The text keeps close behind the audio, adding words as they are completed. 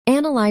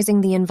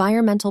analyzing the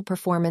environmental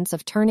performance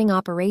of turning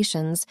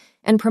operations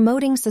and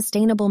promoting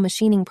sustainable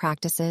machining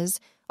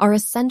practices are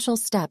essential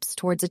steps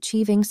towards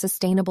achieving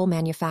sustainable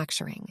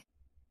manufacturing.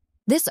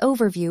 This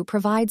overview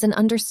provides an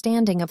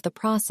understanding of the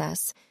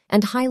process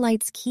and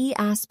highlights key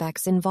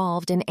aspects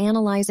involved in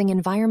analyzing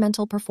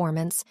environmental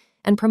performance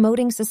and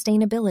promoting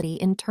sustainability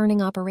in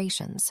turning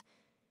operations.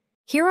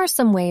 Here are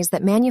some ways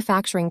that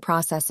manufacturing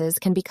processes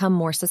can become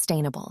more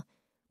sustainable.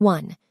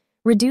 1.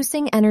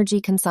 Reducing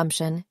energy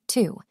consumption.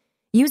 2.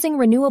 Using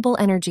renewable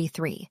energy.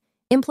 3.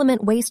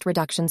 Implement waste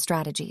reduction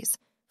strategies.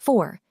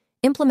 4.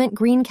 Implement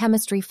green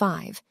chemistry.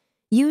 5.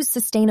 Use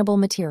sustainable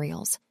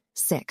materials.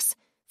 6.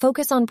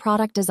 Focus on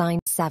product design.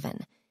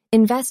 7.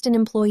 Invest in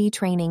employee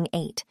training.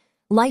 8.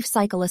 Life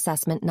cycle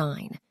assessment.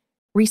 9.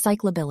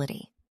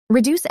 Recyclability.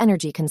 Reduce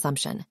energy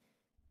consumption.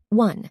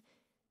 1.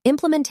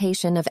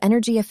 Implementation of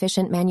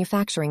energy-efficient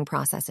manufacturing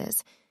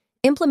processes.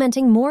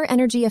 Implementing more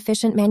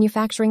energy-efficient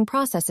manufacturing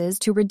processes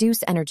to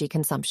reduce energy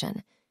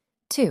consumption.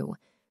 2.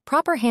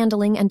 Proper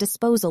handling and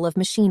disposal of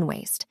machine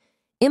waste.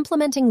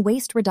 Implementing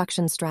waste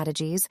reduction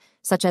strategies,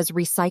 such as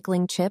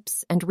recycling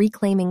chips and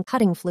reclaiming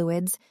cutting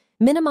fluids,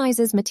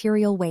 minimizes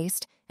material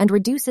waste and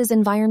reduces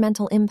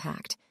environmental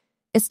impact.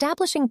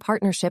 Establishing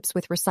partnerships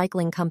with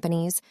recycling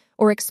companies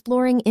or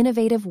exploring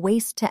innovative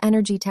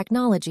waste-to-energy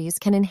technologies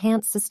can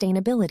enhance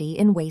sustainability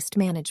in waste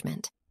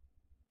management.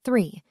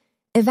 3.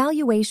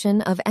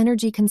 Evaluation of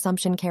energy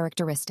consumption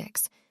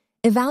characteristics.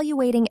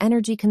 Evaluating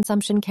energy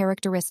consumption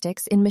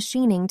characteristics in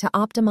machining to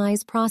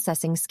optimize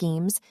processing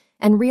schemes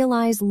and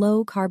realize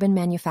low-carbon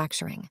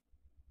manufacturing.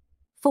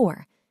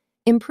 4.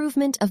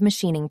 Improvement of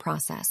machining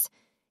process.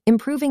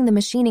 Improving the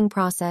machining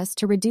process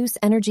to reduce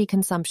energy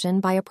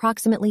consumption by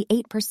approximately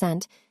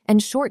 8%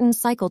 and shorten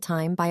cycle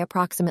time by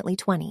approximately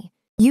 20%.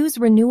 Use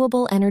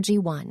renewable energy.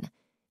 1.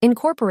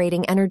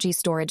 Incorporating energy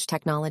storage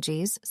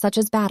technologies, such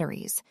as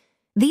batteries.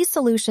 These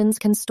solutions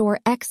can store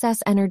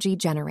excess energy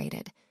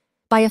generated.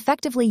 By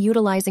effectively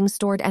utilizing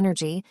stored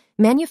energy,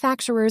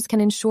 manufacturers can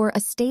ensure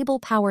a stable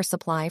power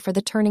supply for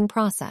the turning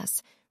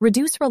process,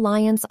 reduce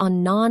reliance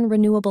on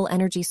non-renewable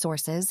energy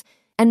sources,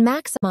 and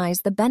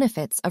maximize the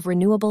benefits of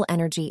renewable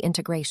energy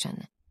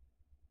integration.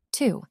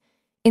 2.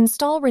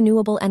 Install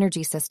renewable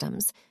energy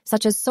systems,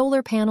 such as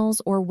solar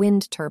panels or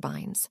wind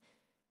turbines.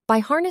 By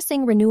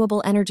harnessing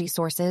renewable energy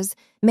sources,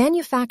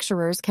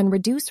 manufacturers can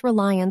reduce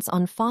reliance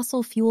on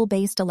fossil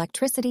fuel-based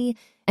electricity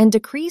and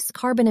decrease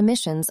carbon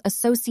emissions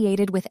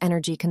associated with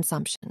energy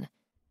consumption.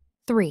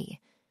 3.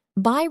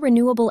 Buy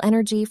renewable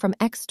energy from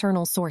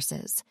external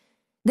sources.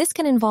 This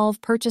can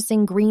involve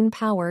purchasing green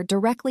power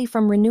directly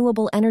from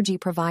renewable energy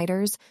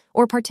providers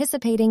or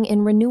participating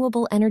in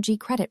renewable energy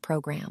credit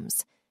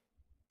programs.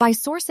 By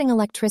sourcing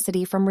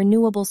electricity from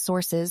renewable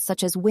sources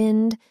such as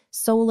wind,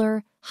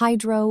 solar,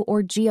 hydro,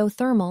 or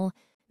geothermal,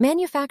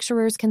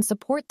 manufacturers can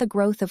support the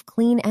growth of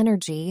clean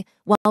energy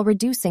while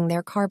reducing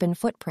their carbon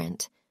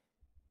footprint.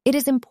 It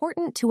is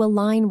important to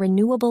align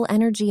renewable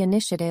energy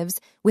initiatives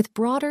with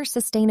broader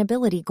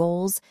sustainability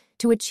goals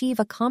to achieve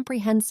a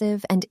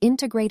comprehensive and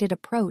integrated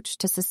approach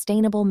to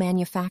sustainable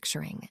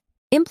manufacturing.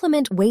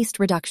 Implement waste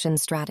reduction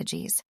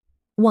strategies.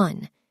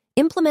 1.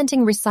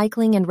 Implementing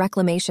recycling and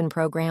reclamation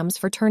programs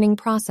for turning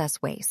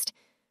process waste.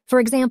 For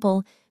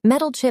example,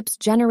 metal chips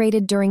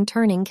generated during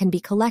turning can be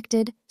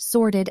collected,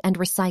 sorted, and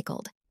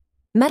recycled.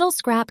 Metal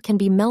scrap can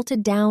be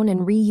melted down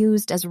and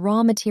reused as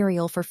raw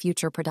material for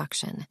future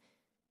production.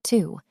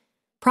 2.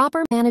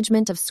 Proper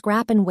management of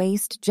scrap and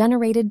waste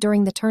generated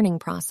during the turning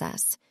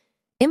process.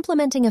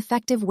 Implementing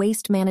effective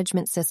waste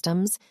management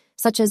systems,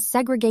 such as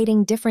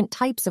segregating different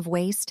types of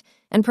waste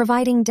and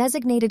providing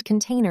designated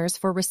containers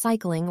for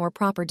recycling or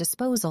proper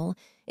disposal,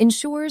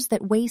 ensures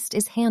that waste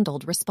is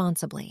handled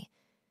responsibly.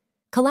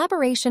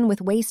 Collaboration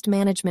with waste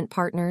management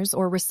partners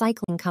or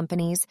recycling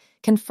companies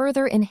can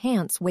further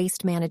enhance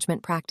waste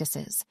management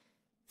practices.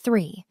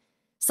 3.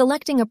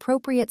 Selecting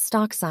appropriate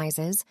stock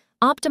sizes,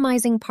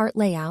 optimizing part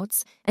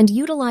layouts, and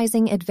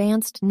utilizing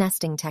advanced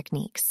nesting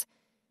techniques.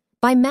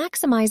 By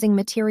maximizing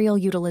material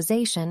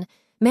utilization,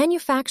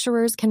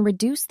 manufacturers can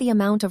reduce the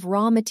amount of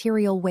raw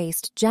material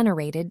waste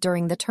generated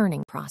during the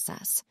turning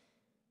process.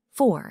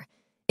 4.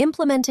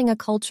 Implementing a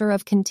culture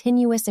of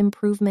continuous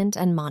improvement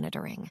and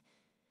monitoring.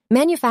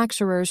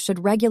 Manufacturers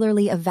should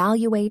regularly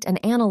evaluate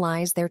and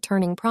analyze their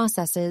turning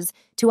processes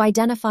to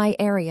identify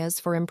areas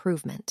for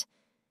improvement.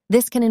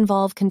 This can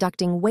involve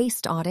conducting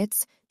waste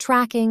audits,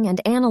 tracking and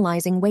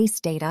analyzing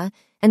waste data,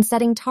 and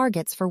setting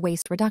targets for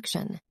waste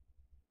reduction.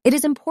 It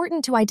is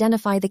important to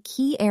identify the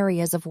key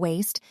areas of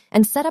waste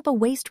and set up a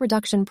waste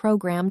reduction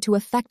program to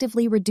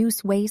effectively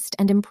reduce waste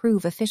and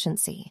improve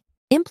efficiency.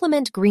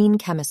 Implement green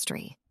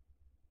chemistry.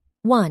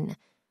 1.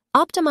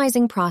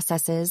 Optimizing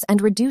processes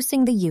and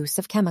reducing the use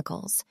of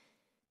chemicals.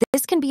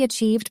 This can be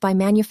achieved by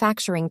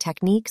manufacturing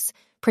techniques,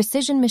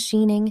 precision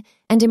machining,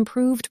 and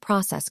improved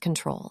process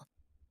control.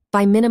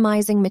 By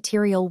minimizing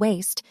material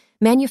waste,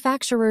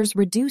 manufacturers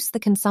reduce the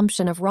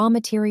consumption of raw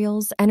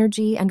materials,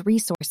 energy, and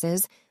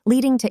resources,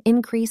 leading to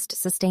increased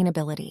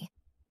sustainability.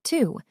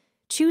 2.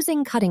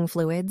 Choosing cutting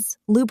fluids,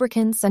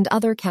 lubricants, and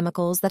other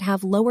chemicals that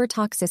have lower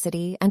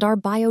toxicity and are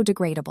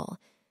biodegradable.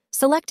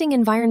 Selecting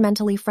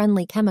environmentally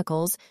friendly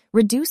chemicals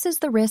reduces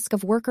the risk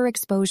of worker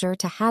exposure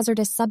to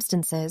hazardous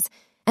substances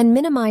and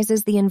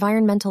minimizes the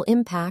environmental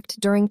impact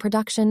during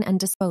production and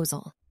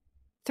disposal.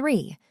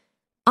 3.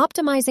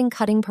 Optimizing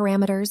cutting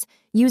parameters,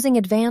 using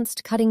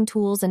advanced cutting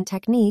tools and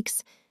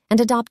techniques, and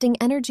adopting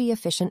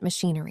energy-efficient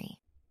machinery.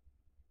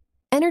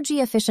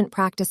 Energy-efficient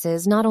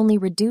practices not only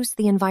reduce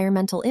the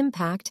environmental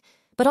impact,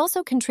 but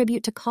also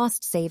contribute to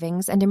cost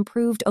savings and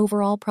improved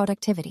overall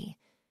productivity.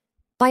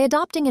 By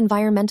adopting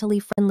environmentally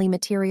friendly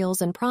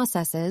materials and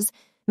processes,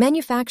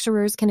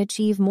 manufacturers can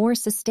achieve more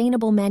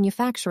sustainable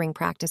manufacturing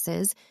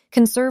practices,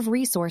 conserve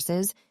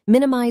resources,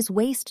 minimize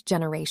waste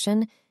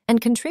generation,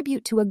 and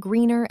contribute to a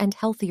greener and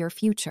healthier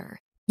future.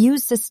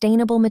 Use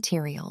sustainable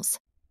materials.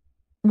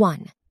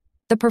 1.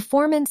 The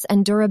performance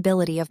and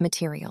durability of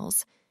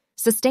materials.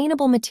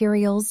 Sustainable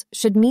materials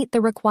should meet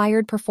the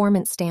required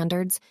performance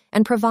standards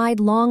and provide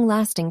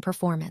long-lasting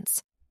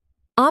performance.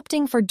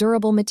 Opting for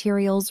durable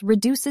materials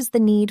reduces the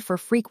need for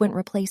frequent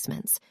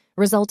replacements,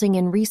 resulting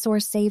in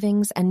resource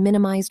savings and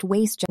minimized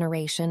waste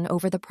generation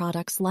over the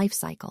product's life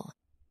cycle.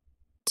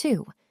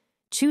 2.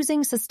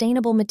 Choosing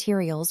sustainable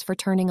materials for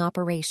turning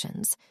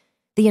operations.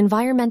 The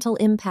environmental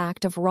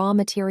impact of raw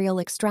material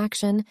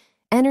extraction,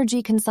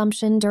 energy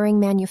consumption during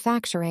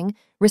manufacturing,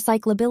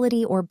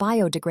 recyclability or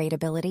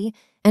biodegradability,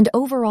 and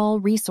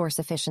overall resource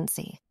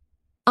efficiency.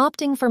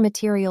 Opting for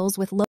materials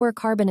with lower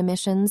carbon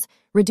emissions,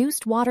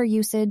 reduced water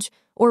usage,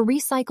 or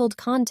recycled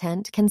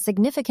content can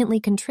significantly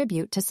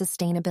contribute to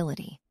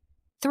sustainability.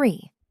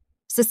 3.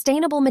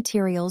 Sustainable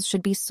materials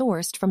should be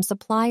sourced from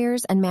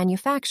suppliers and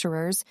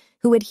manufacturers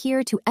who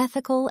adhere to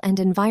ethical and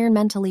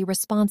environmentally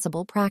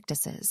responsible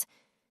practices.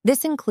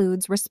 This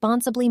includes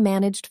responsibly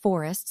managed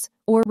forests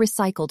or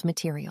recycled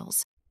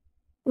materials.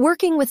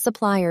 Working with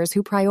suppliers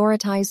who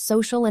prioritize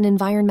social and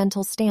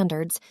environmental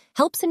standards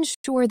helps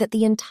ensure that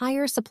the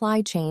entire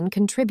supply chain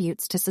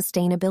contributes to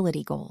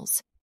sustainability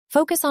goals.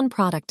 Focus on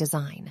product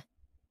design.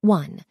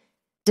 1.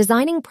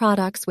 Designing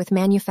products with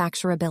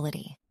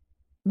manufacturability.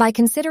 By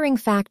considering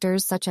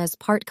factors such as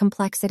part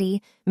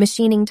complexity,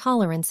 machining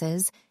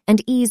tolerances,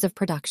 and ease of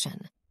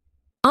production.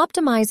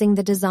 Optimizing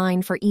the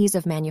design for ease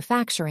of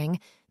manufacturing,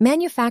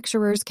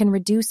 manufacturers can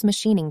reduce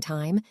machining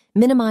time,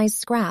 minimize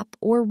scrap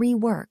or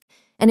rework,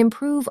 and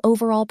improve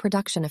overall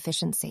production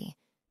efficiency.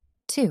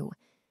 2.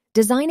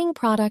 Designing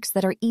products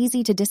that are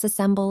easy to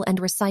disassemble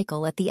and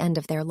recycle at the end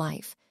of their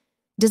life.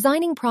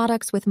 Designing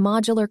products with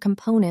modular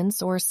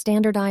components or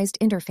standardized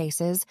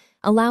interfaces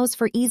allows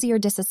for easier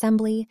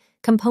disassembly,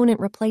 component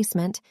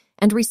replacement,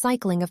 and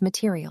recycling of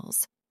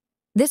materials.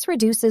 This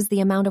reduces the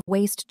amount of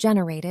waste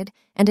generated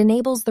and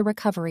enables the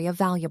recovery of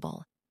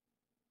valuable.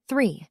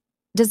 3.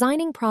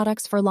 Designing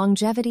products for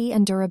longevity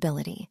and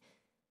durability.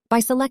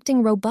 By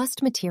selecting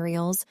robust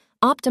materials,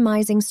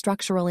 optimizing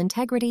structural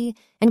integrity,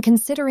 and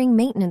considering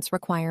maintenance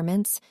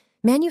requirements,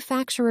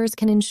 manufacturers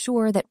can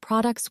ensure that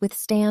products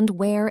withstand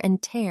wear and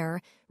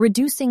tear,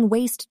 reducing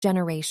waste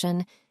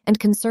generation and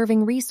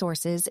conserving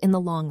resources in the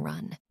long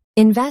run.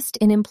 Invest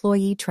in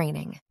employee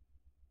training.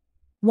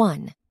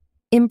 1.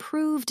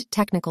 Improved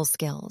technical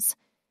skills.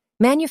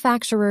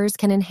 Manufacturers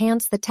can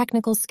enhance the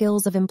technical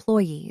skills of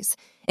employees,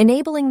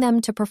 enabling them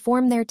to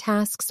perform their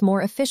tasks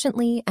more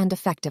efficiently and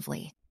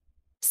effectively.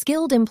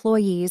 Skilled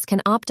employees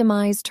can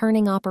optimize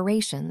turning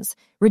operations,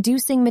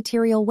 reducing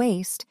material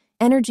waste,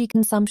 energy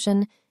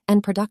consumption,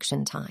 and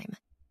production time.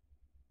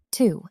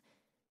 2.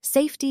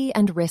 Safety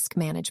and risk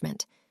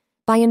management.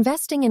 By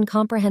investing in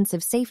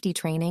comprehensive safety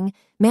training,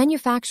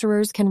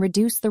 manufacturers can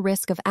reduce the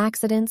risk of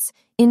accidents,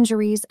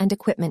 injuries, and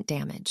equipment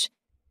damage.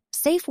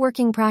 Safe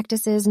working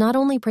practices not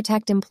only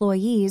protect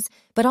employees,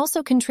 but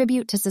also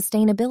contribute to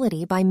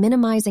sustainability by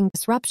minimizing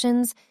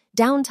disruptions,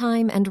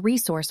 downtime, and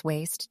resource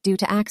waste due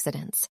to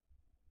accidents.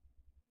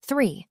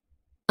 3.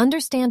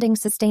 Understanding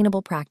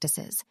sustainable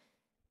practices.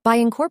 By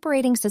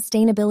incorporating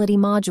sustainability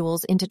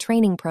modules into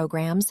training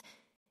programs,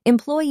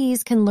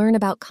 employees can learn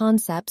about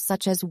concepts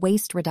such as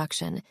waste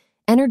reduction,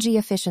 energy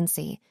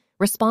efficiency,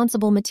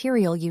 responsible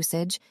material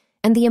usage,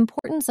 and the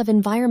importance of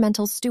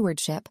environmental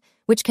stewardship,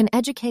 which can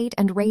educate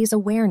and raise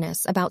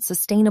awareness about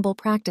sustainable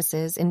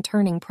practices in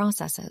turning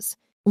processes.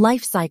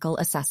 Life cycle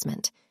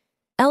assessment.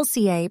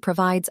 LCA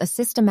provides a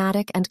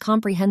systematic and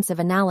comprehensive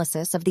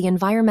analysis of the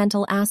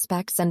environmental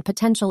aspects and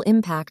potential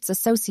impacts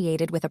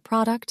associated with a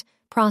product,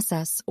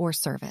 process, or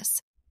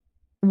service.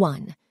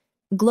 1.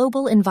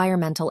 Global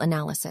environmental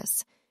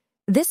analysis.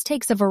 This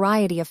takes a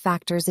variety of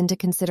factors into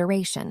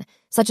consideration,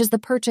 such as the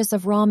purchase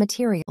of raw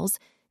materials,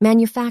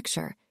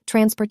 manufacture,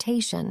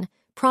 transportation,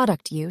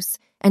 product use,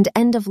 and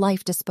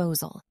end-of-life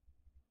disposal.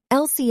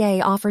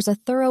 LCA offers a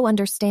thorough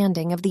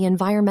understanding of the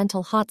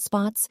environmental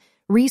hotspots,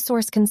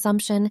 resource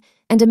consumption,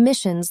 and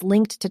emissions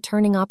linked to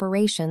turning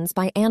operations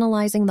by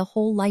analyzing the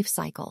whole life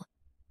cycle.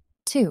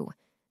 2.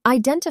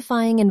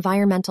 Identifying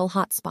environmental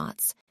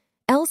hotspots.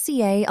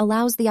 LCA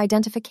allows the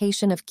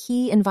identification of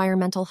key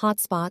environmental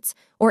hotspots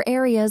or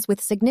areas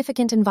with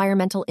significant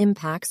environmental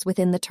impacts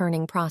within the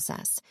turning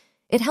process.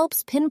 It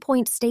helps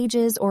pinpoint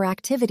stages or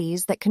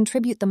activities that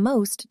contribute the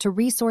most to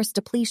resource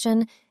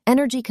depletion,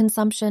 energy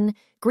consumption,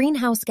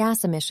 greenhouse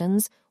gas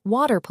emissions,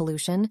 water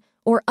pollution,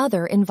 or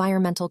other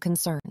environmental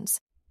concerns.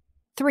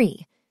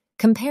 3.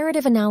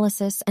 Comparative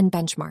analysis and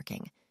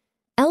benchmarking.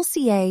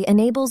 LCA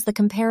enables the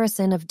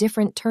comparison of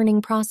different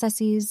turning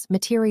processes,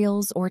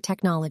 materials, or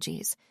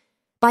technologies.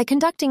 By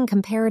conducting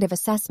comparative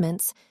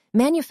assessments,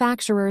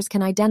 manufacturers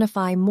can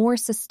identify more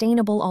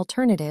sustainable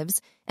alternatives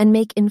and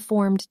make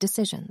informed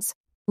decisions.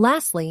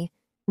 Lastly,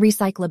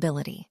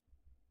 recyclability.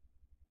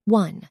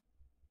 1.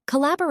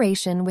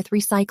 Collaboration with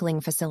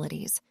recycling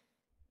facilities.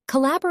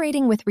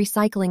 Collaborating with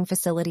recycling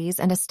facilities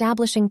and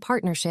establishing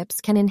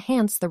partnerships can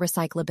enhance the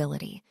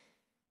recyclability.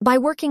 By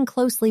working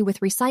closely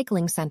with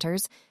recycling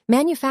centers,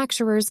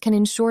 manufacturers can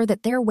ensure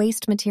that their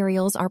waste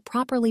materials are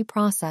properly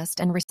processed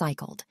and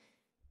recycled.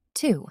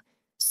 2.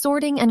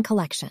 Sorting and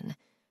collection.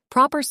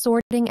 Proper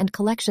sorting and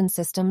collection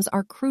systems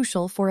are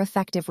crucial for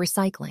effective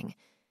recycling.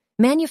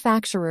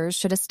 Manufacturers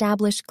should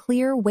establish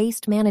clear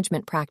waste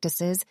management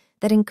practices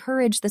that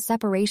encourage the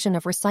separation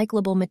of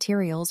recyclable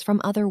materials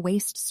from other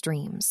waste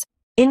streams.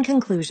 In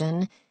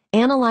conclusion,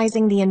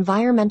 analyzing the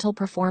environmental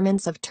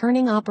performance of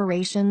turning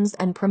operations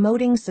and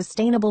promoting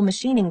sustainable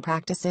machining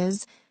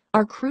practices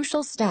are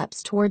crucial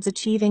steps towards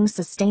achieving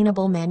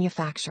sustainable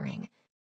manufacturing.